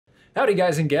Howdy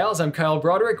guys and gals, I'm Kyle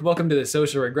Broderick. Welcome to the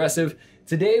Social Regressive.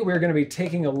 Today we're going to be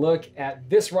taking a look at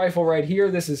this rifle right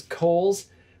here. This is Cole's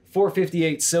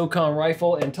 458 SOCOM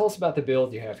rifle, and tell us about the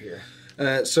build you have here.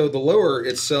 So the lower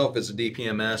itself is a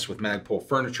DPMS with Magpul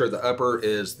furniture. The upper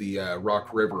is the Rock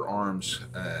River Arms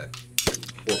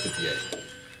 458.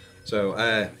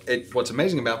 So what's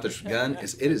amazing about this gun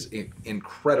is it is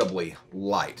incredibly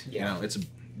light. Yeah. You know, it's a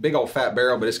big old fat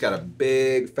barrel, but it's got a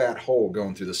big fat hole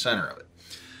going through the center of it.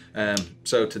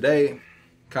 So today,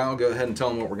 Kyle, go ahead and tell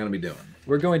them what we're going to be doing.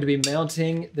 We're going to be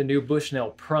mounting the new Bushnell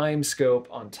Prime scope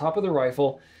on top of the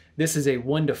rifle. This is a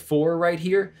 1:4 right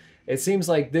here. It seems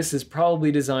like this is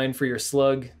probably designed for your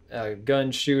slug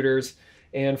gun shooters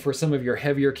and for some of your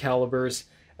heavier calibers.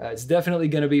 It's definitely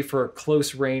going to be for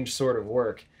close range sort of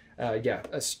work. Yeah,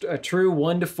 a true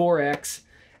 1:4x,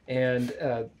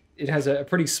 and it has a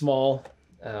pretty small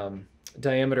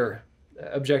diameter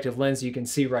objective lens you can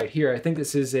see right here. I think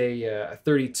this is a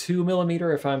 32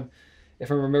 millimeter if I'm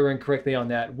remembering correctly on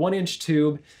that. 1-inch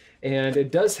tube, and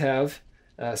it does have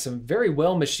some very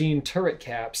well machined turret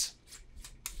caps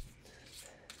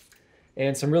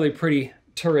and some really pretty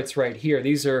turrets right here.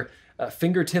 These are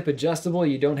fingertip adjustable.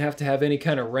 You don't have to have any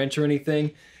kind of wrench or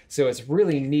anything, so it's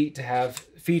really neat to have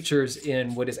features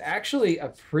in what is actually a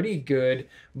pretty good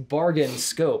bargain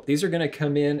scope. These are going to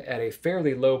come in at a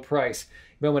fairly low price.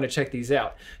 You might want to check these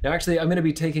out. Now actually I'm going to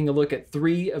be taking a look at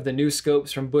 3 of the new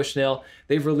scopes from Bushnell.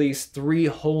 They've released 3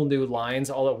 whole new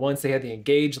lines all at once. They had the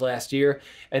Engage last year,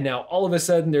 and now all of a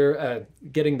sudden they're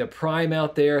getting the Prime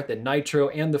out there, the Nitro,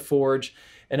 and the Forge,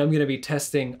 and I'm going to be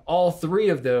testing all 3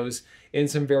 of those in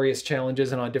some various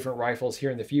challenges and on different rifles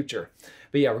here in the future.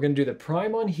 But yeah, we're going to do the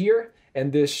Prime on here,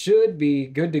 and this should be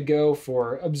good to go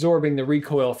for absorbing the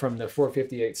recoil from the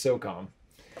 458 SOCOM.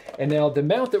 And now the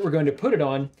mount that we're going to put it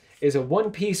on is a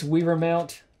 1-piece Weaver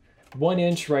mount,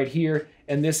 1-inch right here,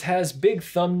 and this has big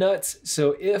thumb nuts,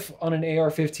 so if on an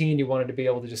AR-15 you wanted to be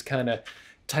able to just kind of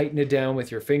tighten it down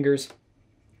with your fingers,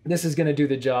 this is going to do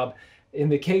the job. In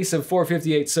the case of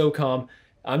 458 SOCOM,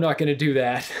 I'm not going to do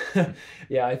that.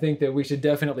 Yeah, I think that we should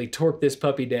definitely torque this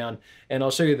puppy down, and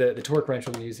I'll show you the torque wrench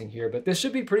we're using here, but this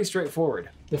should be pretty straightforward.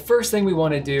 The first thing we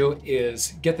want to do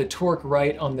is get the torque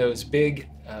right on those big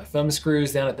thumb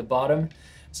screws down at the bottom.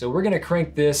 So we're going to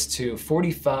crank this to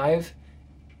 45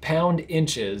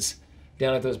 pound-inches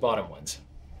down at those bottom ones.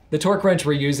 The torque wrench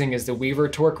we're using is the Weaver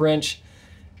torque wrench,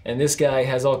 and this guy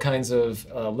has all kinds of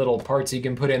little parts you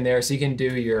can put in there, so you can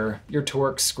do your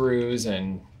torque screws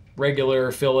and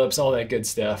regular Phillips, all that good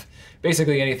stuff.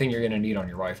 Basically anything you're going to need on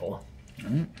your rifle.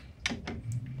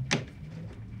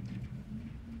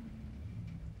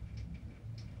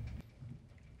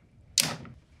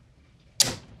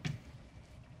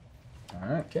 All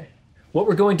right. Okay. What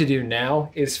we're going to do now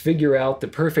is figure out the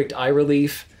perfect eye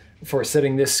relief for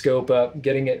setting this scope up,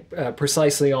 getting it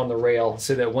precisely on the rail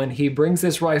so that when he brings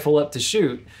this rifle up to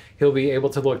shoot, he'll be able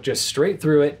to look just straight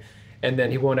through it, and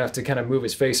then he won't have to kind of move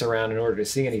his face around in order to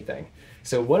see anything.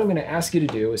 So what I'm going to ask you to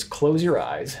do is close your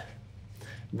eyes,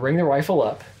 bring the rifle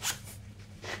up,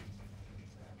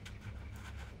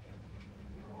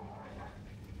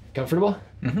 comfortable?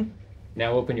 Mm-hmm.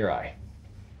 Now open your eye.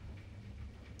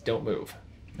 Don't move.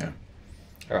 Yeah.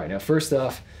 All right, now first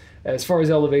off, as far as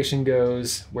elevation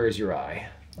goes, where's your eye?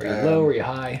 Are you low or are you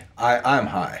high? I'm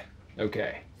high.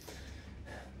 Okay.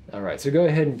 All right, so go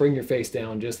ahead and bring your face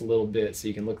down just a little bit so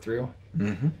you can look through.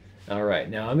 Mm-hmm. All right,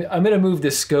 now I'm going to move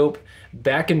this scope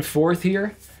back and forth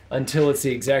here until it's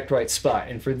the exact right spot.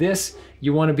 And for this,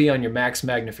 you want to be on your max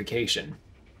magnification.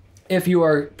 If you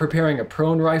are preparing a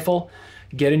prone rifle,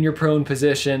 get in your prone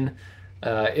position.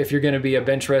 If you're going to be a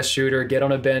bench rest shooter, get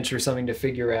on a bench or something to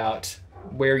figure out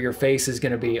where your face is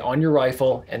going to be on your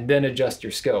rifle and then adjust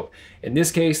your scope. In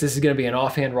this case, this is going to be an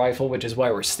offhand rifle, which is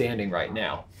why we're standing right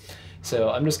now. So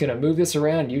I'm just going to move this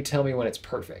around. You tell me when it's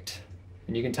perfect,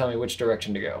 and you can tell me which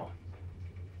direction to go.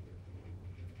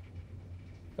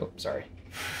 Oh, sorry.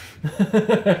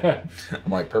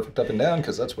 I'm like perfect up and down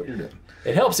because that's what you're doing.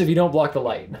 It helps if you don't block the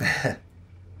light.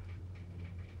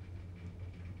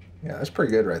 Yeah, that's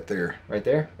pretty good right there. Right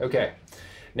there? Okay.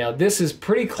 Now this is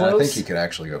pretty close. I think you could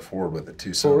actually go forward with it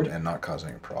too, so and not cause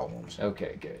any problems.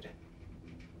 Okay, good.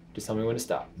 Just tell me when to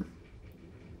stop.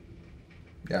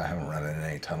 Yeah, I haven't run into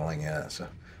any tunneling yet, so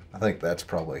I think that's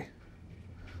probably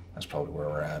where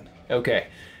we're at. Okay,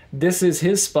 this is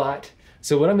his spot.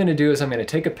 So what I'm going to do is I'm going to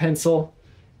take a pencil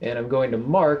and I'm going to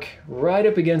mark right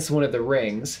up against one of the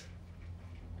rings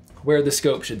where the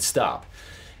scope should stop.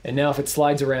 And now if it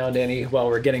slides around any while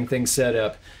we're getting things set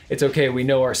up, it's okay, we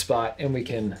know our spot and we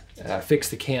can fix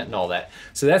the cant and all that.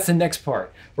 So that's the next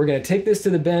part. We're gonna take this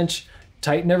to the bench,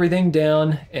 tighten everything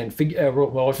down and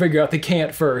we'll figure out the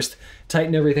cant first,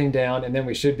 tighten everything down, and then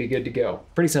we should be good to go.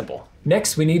 Pretty simple.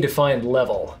 Next, we need to find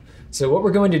level. So what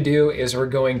we're going to do is we're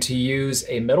going to use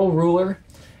a metal ruler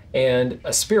and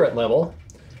a spirit level,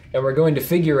 and we're going to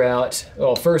figure out,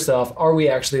 well, first off, are we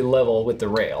actually level with the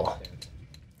rail?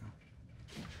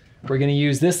 We're going to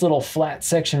use this little flat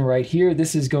section right here.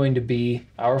 This is going to be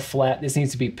our flat. This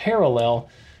needs to be parallel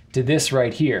to this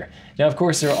right here. Now, of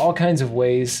course, there are all kinds of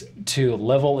ways to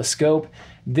level a scope.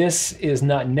 This is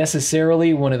not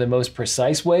necessarily one of the most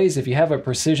precise ways. If you have a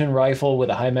precision rifle with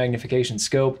a high magnification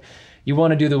scope, you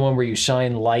want to do the one where you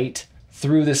shine light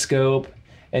through the scope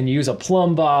and use a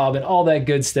plumb bob and all that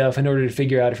good stuff in order to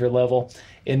figure out if you're level.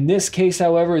 In this case,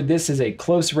 however, this is a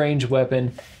close range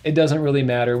weapon. It doesn't really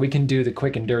matter. We can do the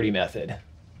quick and dirty method.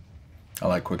 I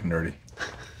like quick and dirty.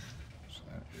 So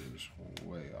that is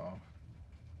way off.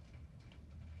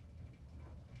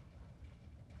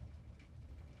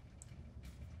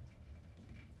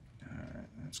 All right,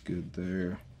 that's good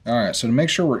there. All right, so to make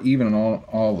sure we're even on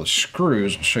all the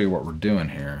screws, I'll show you what we're doing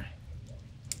here.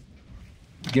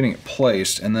 Getting it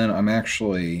placed, and then I'm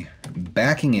actually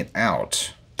backing it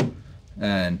out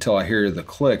until I hear the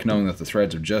click, knowing that the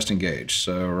threads have just engaged.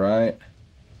 So right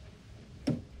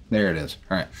there it is.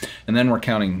 All right, and then we're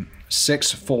counting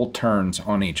 6 full turns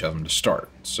on each of them to start.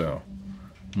 So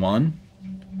 1,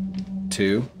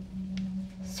 2,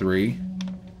 3,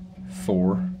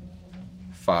 4,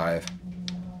 5,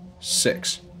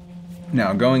 6.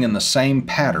 Now, going in the same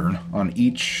pattern on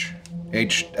each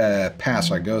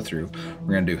pass I go through,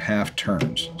 we're going to do half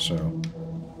turns. So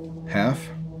half,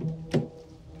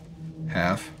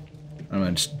 half. I'm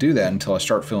going to do that until I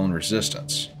start feeling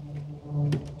resistance.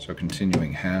 So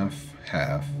continuing half,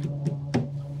 half,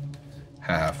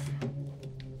 half,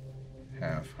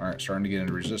 half. All right, starting to get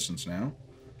into resistance now.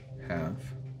 Half,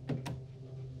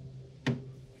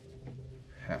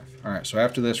 half. All right, so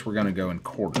after this, we're going to go in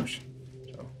quarters.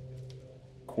 So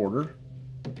quarter,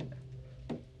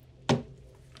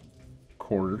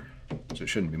 quarter, so it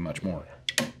shouldn't be much more.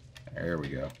 There we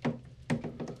go.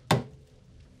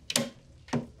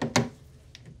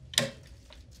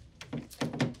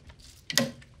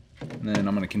 And then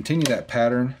I'm going to continue that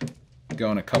pattern,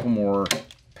 going a couple more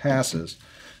passes,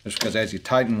 just because as you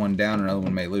tighten one down, another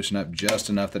one may loosen up just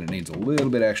enough that it needs a little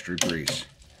bit extra grease.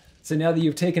 So now that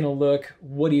you've taken a look,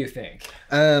 what do you think?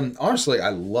 Honestly, I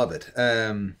love it.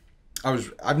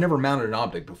 I've never mounted an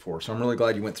optic before, so I'm really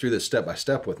glad you went through this step by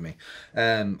step with me.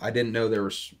 I didn't know there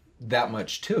was that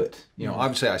much to it. You know,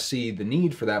 obviously I see the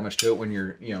need for that much to it when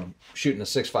you're, you know, shooting a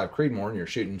 6.5 Creedmoor and you're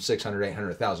shooting 600, 800,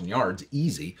 1,000 yards,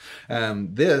 easy.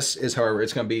 This is, however,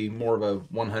 it's going to be more of a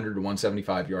 100 to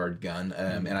 175 yard gun,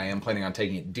 and I am planning on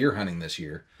taking it deer hunting this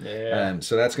year. Yeah.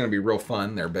 So that's going to be real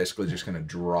fun. They're basically just going to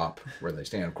drop where they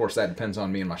stand. Of course, that depends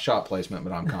on me and my shot placement,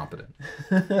 but I'm competent.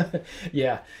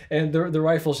 Yeah, and the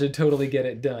rifle should totally get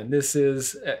it done. This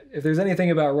is, if there's anything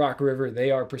about Rock River,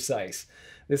 they are precise.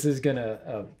 This is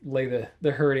gonna lay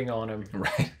the hurting on them,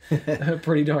 right?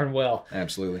 Pretty darn well.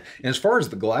 Absolutely. And as far as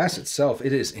the glass itself,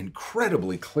 it is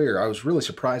incredibly clear. I was really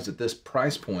surprised at this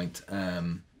price point,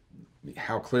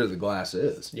 how clear the glass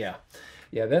is. Yeah.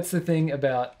 Yeah, that's the thing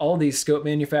about all these scope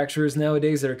manufacturers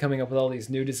nowadays that are coming up with all these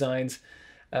new designs.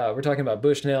 We're talking about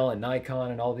Bushnell and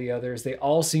Nikon and all the others. They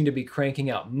all seem to be cranking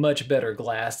out much better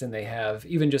glass than they have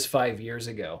even just 5 years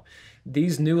ago.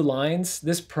 These new lines,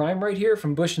 this Prime right here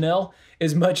from Bushnell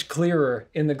is much clearer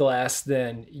in the glass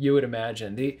than you would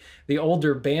imagine. The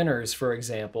older Banners, for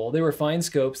example, they were fine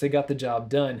scopes, they got the job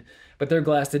done, but their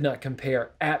glass did not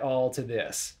compare at all to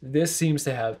this. This seems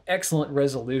to have excellent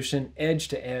resolution, edge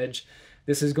to edge.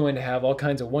 This is going to have all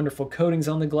kinds of wonderful coatings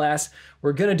on the glass.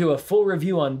 We're going to do a full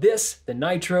review on this, the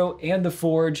Nitro, and the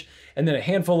Forge, and then a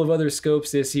handful of other scopes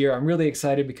this year. I'm really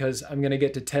excited because I'm going to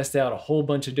get to test out a whole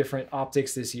bunch of different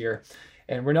optics this year.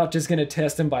 And we're not just going to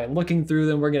test them by looking through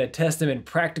them. We're going to test them in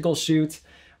practical shoots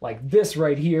like this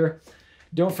right here.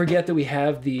 Don't forget that we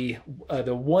have the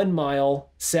 1 mile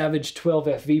Savage 12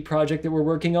 FV project that we're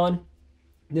working on.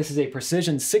 This is a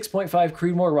precision 6.5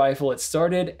 Creedmoor rifle. It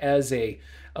started as a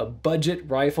budget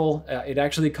rifle. It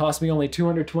actually cost me only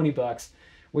 220 bucks.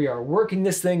 We are working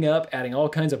this thing up, adding all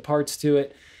kinds of parts to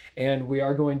it, and we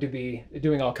are going to be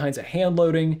doing all kinds of hand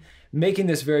loading, making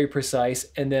this very precise,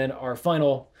 and then our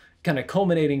final kind of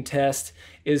culminating test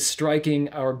is striking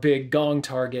our big gong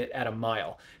target at 1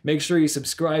 mile. Make sure you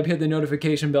subscribe, hit the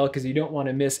notification bell, because you don't want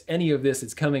to miss any of this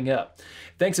that's coming up.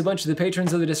 Thanks a bunch to the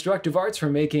patrons of the Destructive Arts for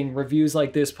making reviews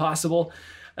like this possible.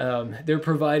 They're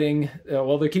providing,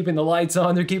 well, they're keeping the lights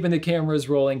on, they're keeping the cameras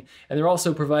rolling, and they're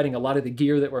also providing a lot of the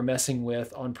gear that we're messing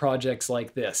with on projects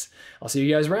like this. I'll see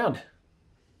you guys around.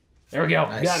 There we go.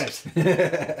 Nice. Got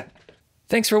it.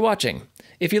 Thanks for watching.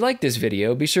 If you liked this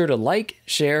video, be sure to like,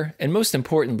 share, and most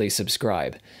importantly,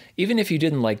 subscribe. Even if you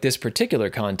didn't like this particular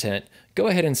content, go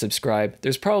ahead and subscribe.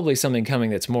 There's probably something coming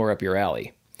that's more up your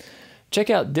alley. Check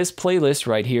out this playlist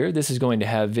right here. This is going to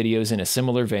have videos in a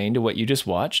similar vein to what you just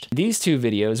watched. These 2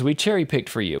 videos we cherry-picked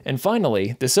for you. And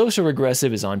finally, The Social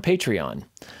Regressive is on Patreon.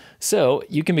 So,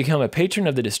 you can become a patron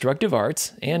of the destructive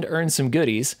arts and earn some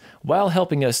goodies while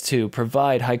helping us to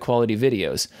provide high-quality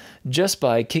videos just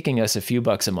by kicking us a few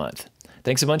bucks a month.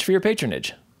 Thanks a bunch for your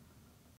patronage.